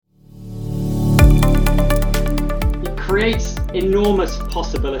creates enormous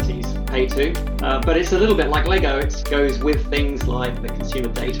possibilities, Pay2, but it's a little bit like Lego. It goes with things like the consumer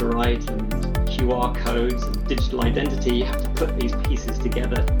data right and QR codes and digital identity. You have to put these pieces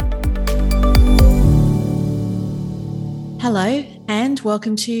together. Hello and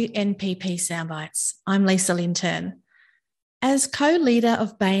welcome to NPP Soundbites. I'm Lisa Linturn. As co-leader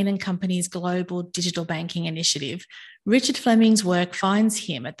of Bain & Company's Global Digital Banking Initiative, Richard Fleming's work finds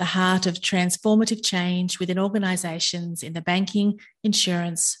him at the heart of transformative change within organisations in the banking,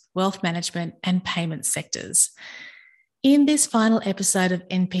 insurance, wealth management and payment sectors. In this final episode of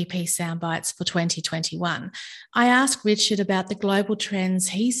NPP Soundbites for 2021, I asked Richard about the global trends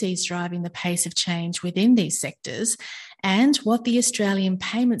he sees driving the pace of change within these sectors and what the Australian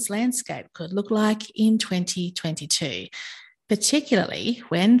payments landscape could look like in 2022. Particularly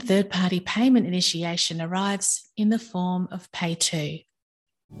when third-party payment initiation arrives in the form of Pay2.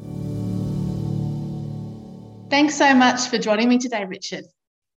 Thanks so much for joining me today, Richard.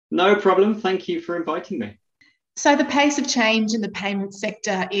 No problem. Thank you for inviting me. So the pace of change in the payment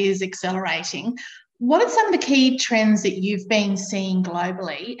sector is accelerating. What are some of the key trends that you've been seeing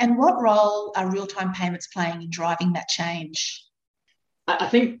globally, and what role are real-time payments playing in driving that change? I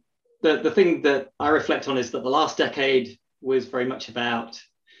think the thing that I reflect on is that the last decade was very much about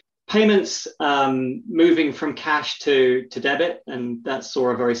payments moving from cash to debit, and that saw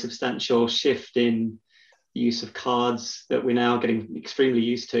a very substantial shift in the use of cards that we're now getting extremely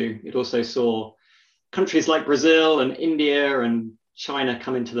used to. It also saw countries like Brazil and India and China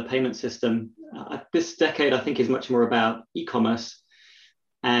come into the payment system. This decade, I think, is much more about e-commerce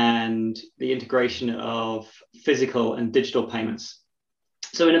and the integration of physical and digital payments.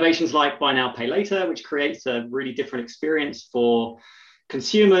 So innovations like Buy Now, Pay Later, which creates a really different experience for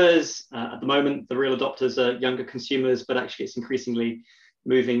consumers. At the moment, the real adopters are younger consumers, but actually it's increasingly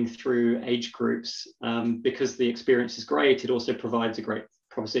moving through age groups. Because the experience is great, it also provides a great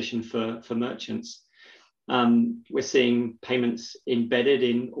proposition for merchants. We're seeing payments embedded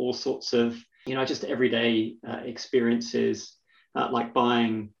in all sorts of, just everyday experiences, like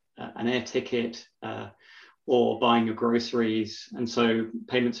buying an air ticket, or buying your groceries. And so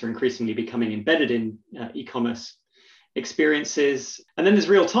payments are increasingly becoming embedded in e-commerce experiences. And then there's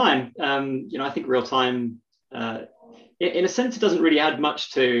real time. I think real time, in a sense, it doesn't really add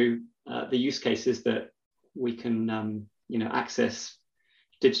much to the use cases that we can, access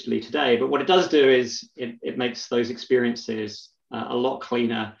digitally today. But what it does do is it makes those experiences a lot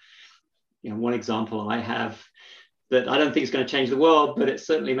cleaner. One example I have that I don't think is going to change the world, but it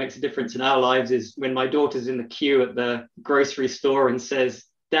certainly makes a difference in our lives, is when my daughter's in the queue at the grocery store and says,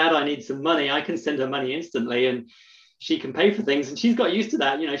 "Dad, I need some money," I can send her money instantly and she can pay for things. And she's got used to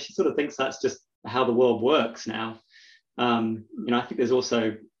that. She sort of thinks that's just how the world works now. I think there's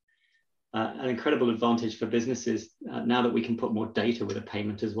also an incredible advantage for businesses now that we can put more data with a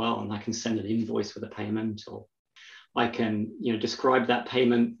payment as well. And I can send an invoice with a payment, or I can, describe that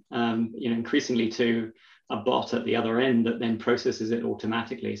payment, increasingly to a bot at the other end that then processes it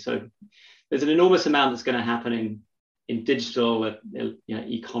automatically. So there's an enormous amount that's going to happen in digital,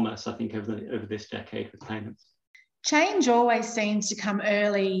 e-commerce, I think, over this decade with payments. Change always seems to come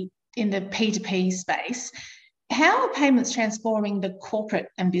early in the P2P space. How are payments transforming the corporate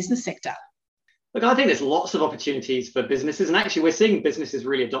and business sector? Look, I think there's lots of opportunities for businesses, and actually we're seeing businesses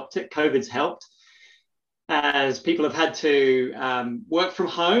really adopt it. COVID's helped, as people have had to work from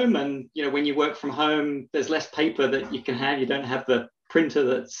home. And, when you work from home, there's less paper that you can have. You don't have the printer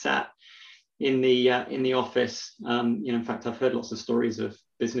that's sat in the office. In fact, I've heard lots of stories of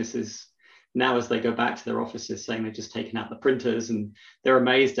businesses now as they go back to their offices saying they've just taken out the printers, and they're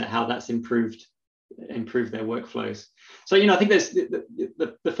amazed at how that's improved their workflows. So, I think there's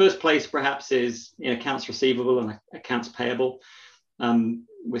the first place perhaps is in accounts receivable and accounts payable.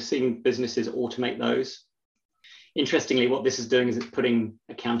 We're seeing businesses automate those. Interestingly, what this is doing is it's putting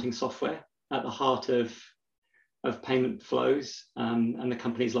accounting software at the heart of payment flows. And the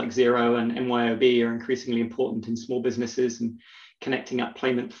companies like Xero and MYOB are increasingly important in small businesses and connecting up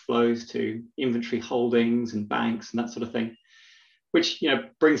payment flows to inventory holdings and banks and that sort of thing, which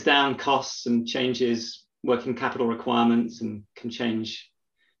brings down costs and changes working capital requirements and can change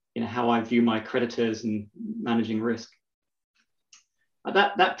how I view my creditors and managing risk.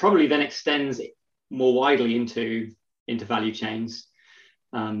 That probably then extends more widely into value chains.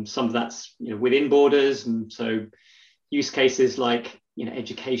 Some of that's within borders, and so use cases like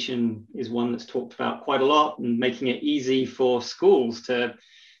education is one that's talked about quite a lot, and making it easy for schools to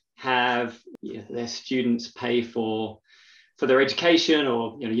have their students pay for their education,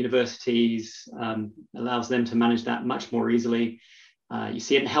 or universities allows them to manage that much more easily. You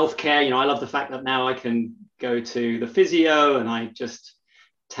see it in healthcare. I love the fact that now I can go to the physio and I just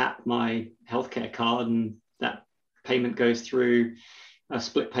tap my healthcare card and that payment goes through. A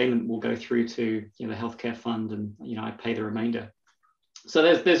split payment will go through to the healthcare fund, and I pay the remainder. So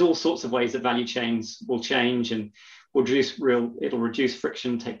there's all sorts of ways that value chains will change and will it'll reduce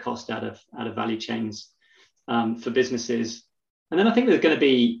friction, take cost out of value chains for businesses. And then I think there's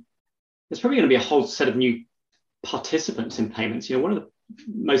probably going to be a whole set of new participants in payments. One of the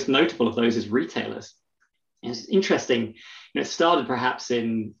most notable of those is retailers. And it's interesting. It started perhaps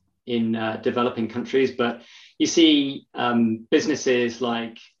in developing countries, but you see businesses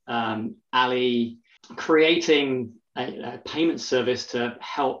like Ali creating a payment service to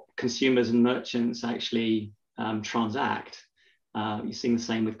help consumers and merchants actually transact. You're seeing the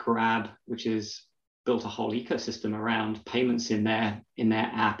same with Grab, which has built a whole ecosystem around payments in their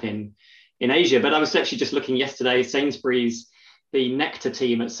app in Asia. But I was actually just looking yesterday, Sainsbury's, the Nectar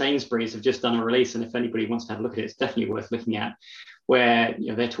team at Sainsbury's have just done a release, and if anybody wants to have a look at it, it's definitely worth looking at, where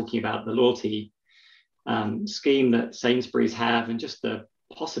they're talking about the loyalty scheme that Sainsbury's have and just the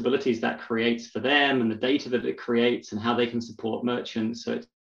possibilities that creates for them and the data that it creates and how they can support merchants. So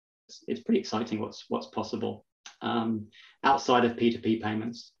it's pretty exciting what's possible outside of P2P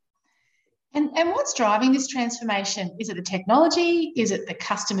payments. And what's driving this transformation? Is it the technology? Is it the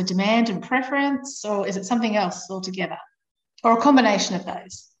customer demand and preference? Or is it something else altogether? Or a combination of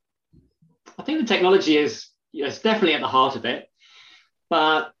those? I think the technology is definitely at the heart of it,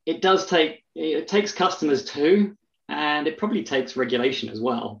 but it takes customers too, and it probably takes regulation as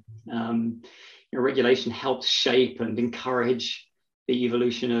well. Regulation helps shape and encourage the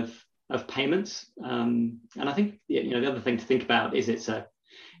evolution of payments. And I think the other thing to think about is it's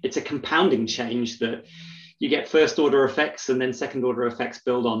a compounding change that you get first order effects and then second order effects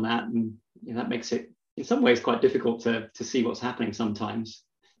build on that, and that makes it in some ways quite difficult to see what's happening sometimes.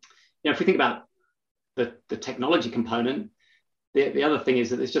 If we think about the technology component, the other thing is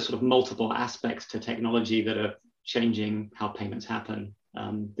that there's just sort of multiple aspects to technology that are changing how payments happen.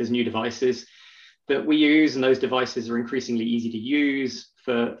 There's new devices that we use, and those devices are increasingly easy to use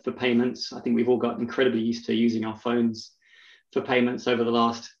for payments. I think we've all got incredibly used to using our phones for payments over the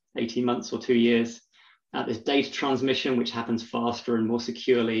last 18 months or 2 years. There's data transmission, which happens faster and more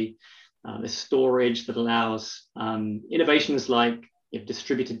securely. There's storage that allows innovations like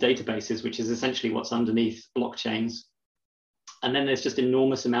distributed databases, which is essentially what's underneath blockchains. And then there's just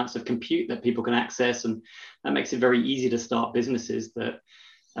enormous amounts of compute that people can access, and that makes it very easy to start businesses that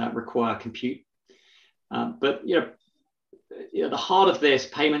require compute. But the heart of this,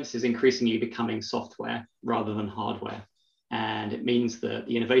 payments, is increasingly becoming software rather than hardware, and it means that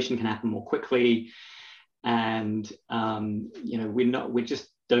the innovation can happen more quickly. And we just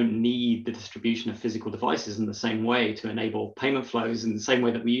don't need the distribution of physical devices in the same way to enable payment flows in the same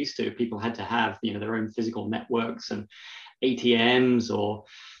way that we used to. People had to have their own physical networks and ATMs or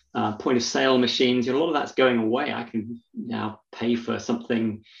point of sale machines. A lot of that's going away. I can now pay for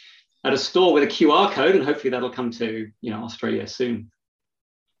something at a store with a QR code, and hopefully that'll come to Australia soon.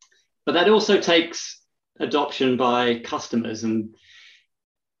 But that also takes adoption by customers, and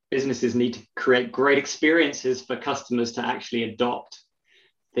businesses need to create great experiences for customers to actually adopt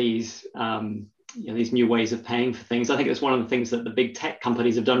these new ways of paying for things. I think it's one of the things that the big tech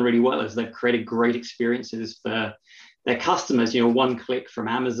companies have done really well, is they've created great experiences for their customers. One click from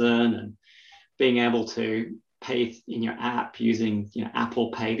Amazon and being able to pay in your app using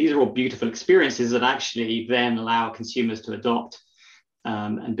Apple Pay. These are all beautiful experiences that actually then allow consumers to adopt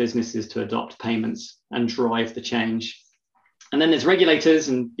and businesses to adopt payments and drive the change. And then there's regulators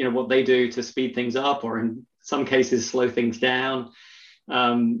and what they do to speed things up, or in some cases slow things down.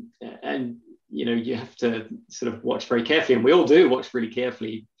 And you have to sort of watch very carefully, and we all do watch really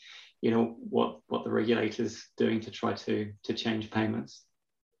carefully what the regulator's doing to try to change payments.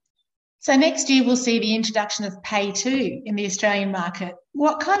 So next year we'll see the introduction of Pay2 in the Australian market.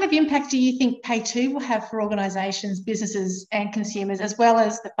 What kind of impact do you think Pay2 will have for organisations, businesses and consumers, as well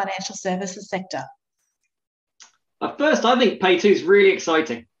as the financial services sector? First, I think Pay2 is really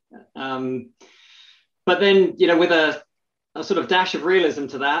exciting. But then, with a sort of dash of realism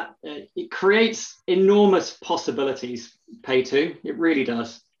to that, it creates enormous possibilities, Pay2. It really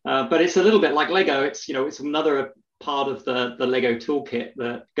does. But it's a little bit like Lego. It's another part of the Lego toolkit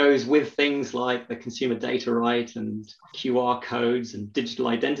that goes with things like the consumer data right and QR codes and digital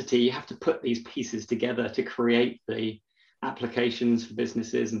identity. You have to put these pieces together to create the applications for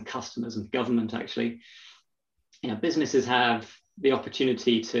businesses and customers and government. Actually, businesses have the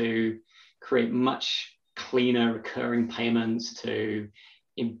opportunity to create much cleaner recurring payments, to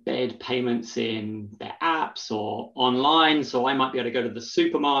embed payments in their apps, apps or online. So I might be able to go to the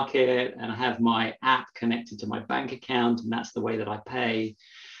supermarket and I have my app connected to my bank account, and that's the way that I pay.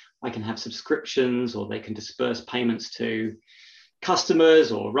 I can have subscriptions, or they can disperse payments to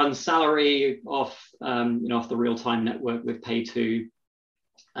customers or run salary off, off the real-time network with Pay2.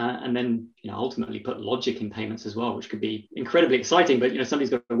 And then, ultimately put logic in payments as well, which could be incredibly exciting. But, somebody's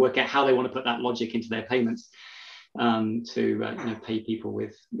got to work out how they want to put that logic into their payments to pay people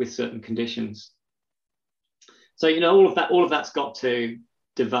with certain conditions. So, all of that's got to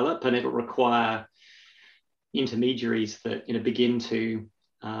develop, and it'll require intermediaries that, begin to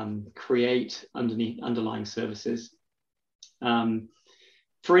create underlying services.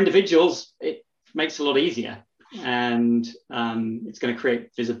 For individuals, it makes it a lot easier. And it's going to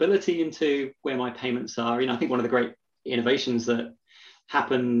create visibility into where my payments are. I think one of the great innovations that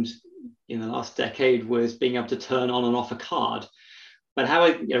happened in the last decade was being able to turn on and off a card. But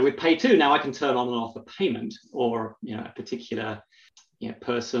with Pay2 now, I can turn on and off a payment, or a particular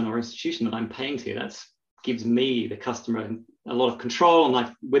person or institution that I'm paying to. That gives me, the customer, a lot of control, and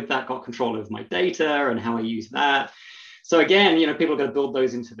I've with that got control over my data and how I use that. So again, people are going to build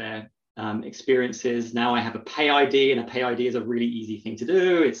those into their experiences. Now I have a Pay ID, and a Pay ID is a really easy thing to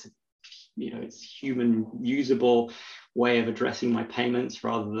do. It's human usable way of addressing my payments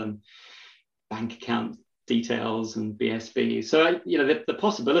rather than bank account details and BSV. So the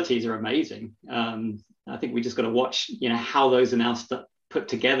possibilities are amazing. I think we just got to watch how those are now put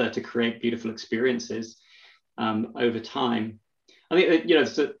together to create beautiful experiences over time. I think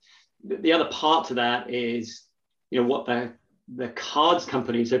so the other part to that is what the cards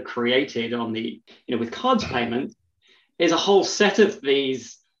companies have created on the, with cards payment, is a whole set of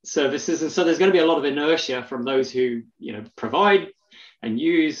these services. And so there's going to be a lot of inertia from those who, provide and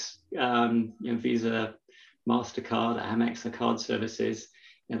use, Visa, MasterCard, Amex, the card services.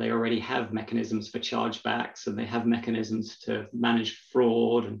 They already have mechanisms for chargebacks, and they have mechanisms to manage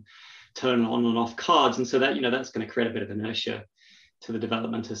fraud and turn on and off cards. And so that, that's going to create a bit of inertia to the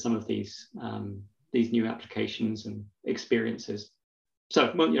development of some of these new applications and experiences.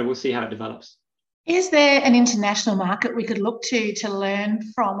 So, we'll see how it develops. Is there an international market we could look to learn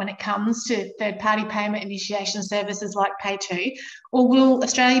from when it comes to third-party payment initiation services like Pay2, or will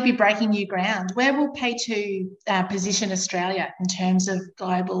Australia be breaking new ground? Where will Pay2 position Australia in terms of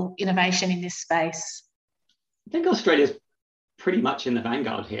global innovation in this space? I think Australia's pretty much in the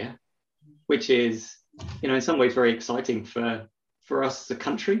vanguard here, which is, in some ways very exciting for us as a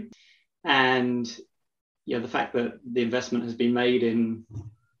country. And the fact that the investment has been made in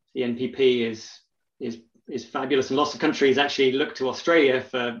the NPP is fabulous, and lots of countries actually look to Australia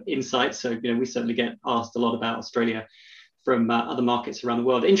for insights. So we certainly get asked a lot about Australia from other markets around the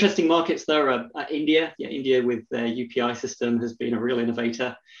world. Interesting markets though are India. India with their UPI system has been a real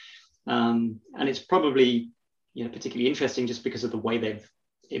innovator, and it's probably particularly interesting just because of the way they've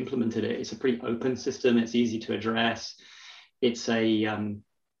implemented it. It's a pretty open system. It's easy to address. It's a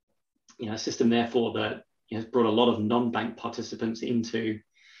system, therefore, that has brought a lot of non-bank participants into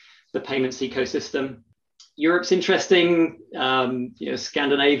the payments ecosystem. Europe's interesting,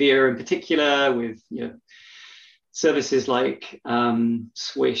 Scandinavia in particular, with services like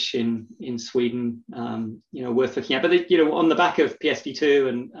Swish in Sweden, worth looking at. But on the back of PSD2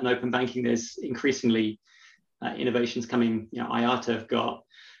 and open banking, there's increasingly innovations coming. IATA have got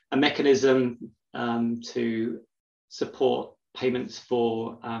a mechanism to support payments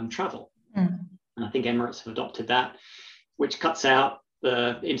for travel. And I think Emirates have adopted that, which cuts out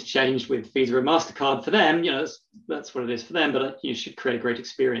the interchange with Visa and MasterCard for them. That's what it is for them, but you should create a great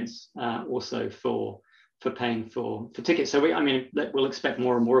experience also for paying for tickets. So we'll expect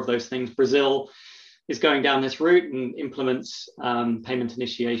more and more of those things. Brazil is going down this route and implements payment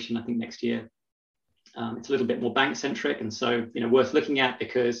initiation, I think, next year. It's a little bit more bank centric, and so worth looking at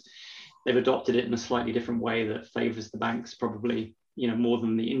because they've adopted it in a slightly different way that favors the banks probably more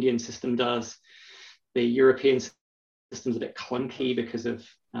than the Indian system does. The European system's a bit clunky because of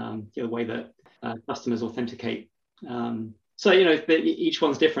the way that customers authenticate. So each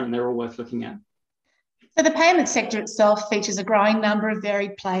one's different, and they're all worth looking at. So the payment sector itself features a growing number of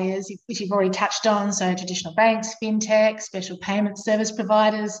varied players, which you've already touched on. So traditional banks, fintech, special payment service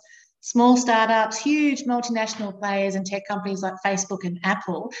providers, small startups, huge multinational players, and tech companies like Facebook and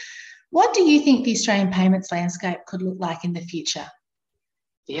Apple. What do you think the Australian payments landscape could look like in the future?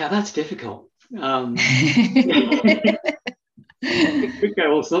 Yeah, that's difficult. It could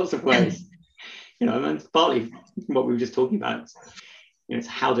go all sorts of ways. And it's partly what we were just talking about. It's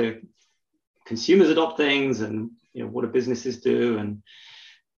how do consumers adopt things, and what do businesses do, and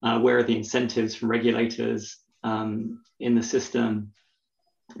where are the incentives from regulators in the system.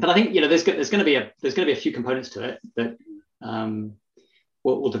 but I think there's going to be a few components to it that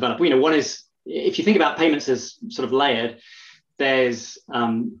will develop. One is, if you think about payments as sort of layered, there's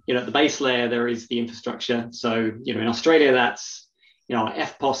at the base layer there is the infrastructure. So in Australia that's our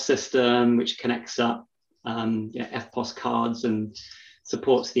EFTPOS system, which connects up EFTPOS cards and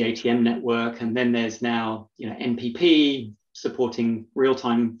supports the ATM network, and then there's now NPP supporting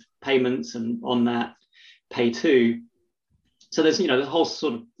real-time payments, and on that Pay2. So there's the whole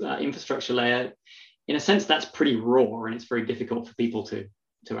sort of infrastructure layer. In a sense, that's pretty raw, and it's very difficult for people to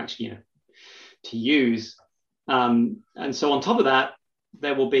actually to use. And so on top of that,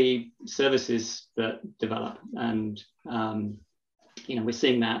 there will be services that develop, and we're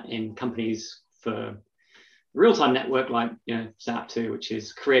seeing that in companies for real-time network like Zap2, which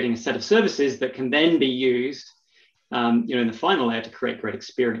is creating a set of services that can then be used in the final layer to create great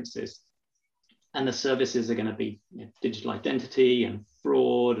experiences. And the services are going to be digital identity and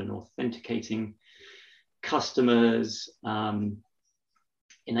fraud and authenticating customers,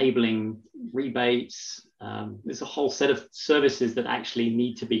 enabling rebates. There's a whole set of services that actually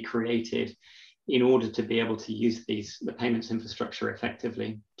need to be created in order to be able to use the payments infrastructure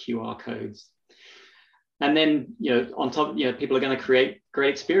effectively, QR codes. And then, on top, people are going to create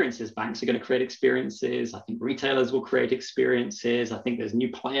great experiences. Banks are going to create experiences. I think retailers will create experiences. I think there's new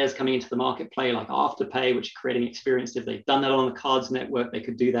players coming into the marketplace like Afterpay, which are creating experiences. They've done that on the cards network. They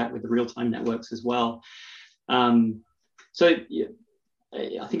could do that with the real-time networks as well. So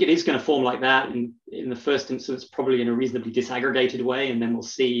I think it is going to form like that in the first instance, probably in a reasonably disaggregated way. And then we'll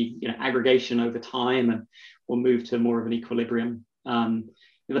see, aggregation over time, and we'll move to more of an equilibrium.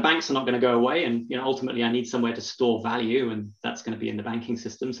 The banks are not going to go away, and ultimately I need somewhere to store value, and that's going to be in the banking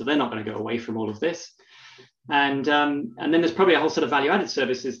system. So they're not going to go away from all of this. And then there's probably a whole set of value-added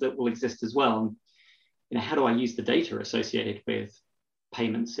services that will exist as well. How do I use the data associated with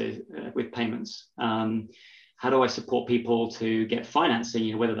payments? How do I support people to get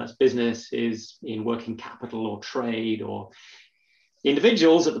financing? Whether that's businesses in working capital or trade, or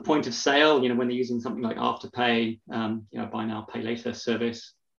individuals at the point of sale. When they're using something like Afterpay, buy now, pay later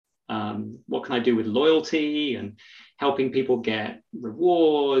service. What can I do with loyalty and helping people get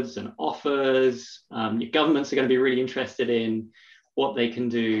rewards and offers? Your governments are going to be really interested in what they can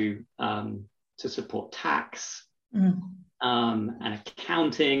do to support tax and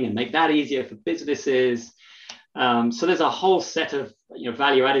accounting and make that easier for businesses. So there's a whole set of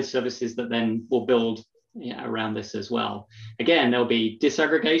value-added services that then will build around this as well. Again, there'll be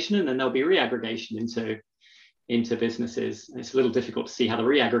disaggregation, and then there'll be reaggregation into businesses. And it's a little difficult to see how the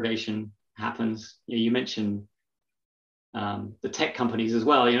reaggregation happens. You mentioned the tech companies as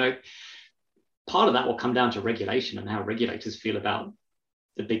well. Part of that will come down to regulation and how regulators feel about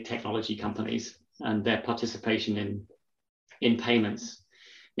the big technology companies and their participation in payments.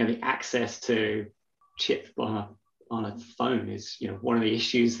 The access to chip on a phone is one of the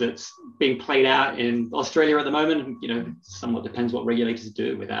issues that's being played out in Australia at the moment. Somewhat depends what regulators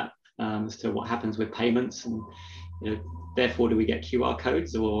do with that, as to what happens with payments, and therefore do we get QR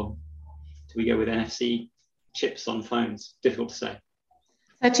codes, or do we go with NFC chips on phones? Difficult to say.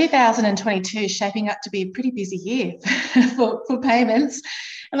 So 2022 is shaping up to be a pretty busy year for payments.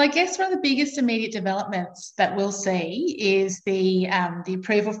 And I guess one of the biggest immediate developments that we'll see is the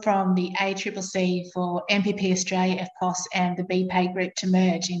approval from the ACCC for NPP Australia, EFTPOS, and the BPay Group to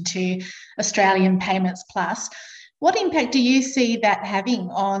merge into Australian Payments Plus. What impact do you see that having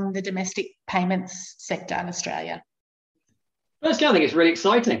on the domestic payments sector in Australia? Firstly, I think it's really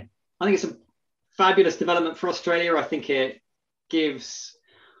exciting. I think it's a fabulous development for Australia. I think it gives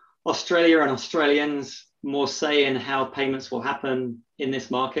Australia and Australians more say in how payments will happen in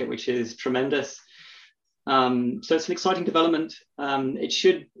this market, which is tremendous. So it's an exciting development. It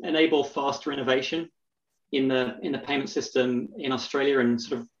should enable faster innovation in the payment system in Australia, and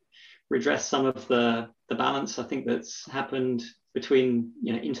sort of redress some of the balance I think that's happened between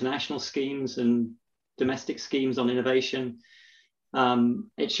international schemes and domestic schemes on innovation.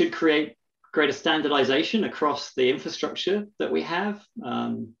 It should create greater standardization across the infrastructure that we have.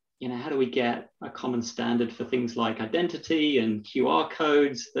 How do we get a common standard for things like identity and QR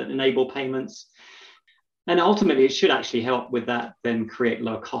codes that enable payments? And ultimately, it should actually help with that, then create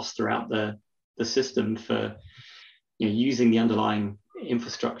lower costs throughout the system for using the underlying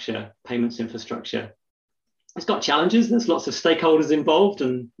infrastructure, payments infrastructure. It's got challenges. There's lots of stakeholders involved,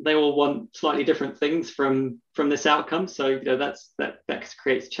 and they all want slightly different things from this outcome. So that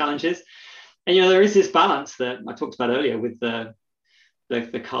creates challenges. And there is this balance that I talked about earlier with the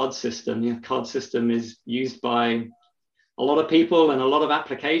card system. The card system is used by a lot of people and a lot of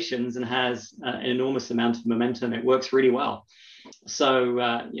applications, and has an enormous amount of momentum. It works really well.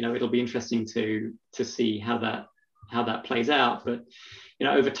 So it'll be interesting to see how that plays out. But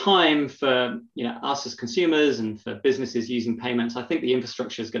over time, for us as consumers and for businesses using payments, I think the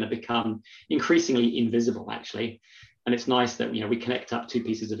infrastructure is going to become increasingly invisible, actually. And it's nice that we connect up two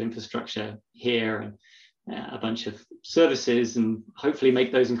pieces of infrastructure here and a bunch of services, and hopefully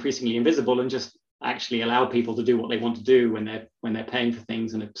make those increasingly invisible and just actually allow people to do what they want to do when they're paying for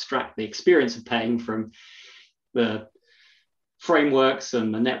things, and abstract the experience of paying from the frameworks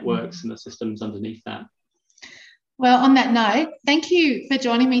and the networks and the systems underneath that. Well, on that note, thank you for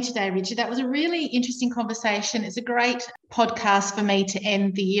joining me today, Richard. That was a really interesting conversation. It's a great podcast for me to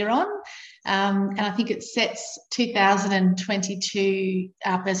end the year on. And I think it sets 2022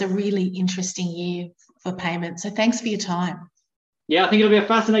 up as a really interesting year for payments. So thanks for your time. Yeah, I think it'll be a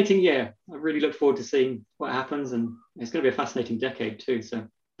fascinating year. I really look forward to seeing what happens, and it's going to be a fascinating decade too. So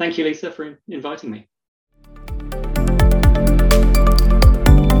thank you, Lisa, for inviting me.